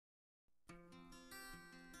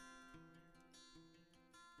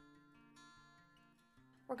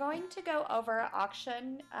We're going to go over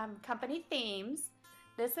auction company themes.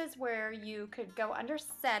 This is where you could go under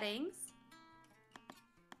settings,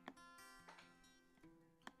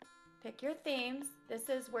 pick your themes. This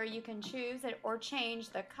is where you can choose it or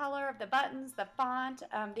change the color of the buttons, the font,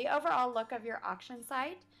 the overall look of your auction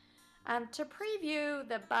site. To preview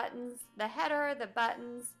the buttons, the header, the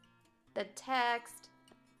buttons, the text,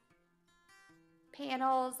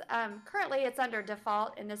 panels, currently it's under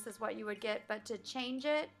default and this is what you would get, but to change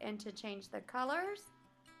it and to change the colors,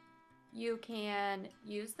 you can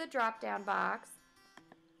use the drop down box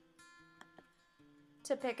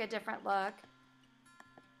to pick a different look,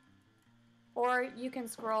 or you can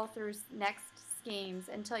scroll through next schemes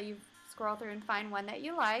until you scroll through and find one that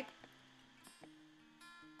you like.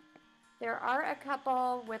 There are a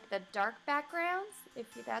couple with the dark backgrounds, if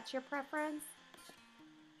that's your preference.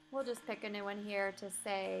 We'll just pick a new one here to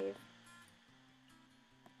save.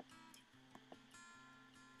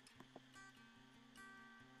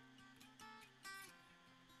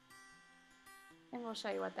 And we'll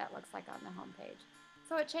show you what that looks like on the home page.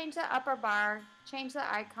 So it changed the upper bar, changed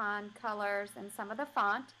the icon, colors, and some of the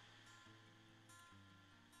font.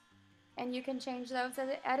 And you can change those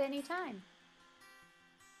at any time.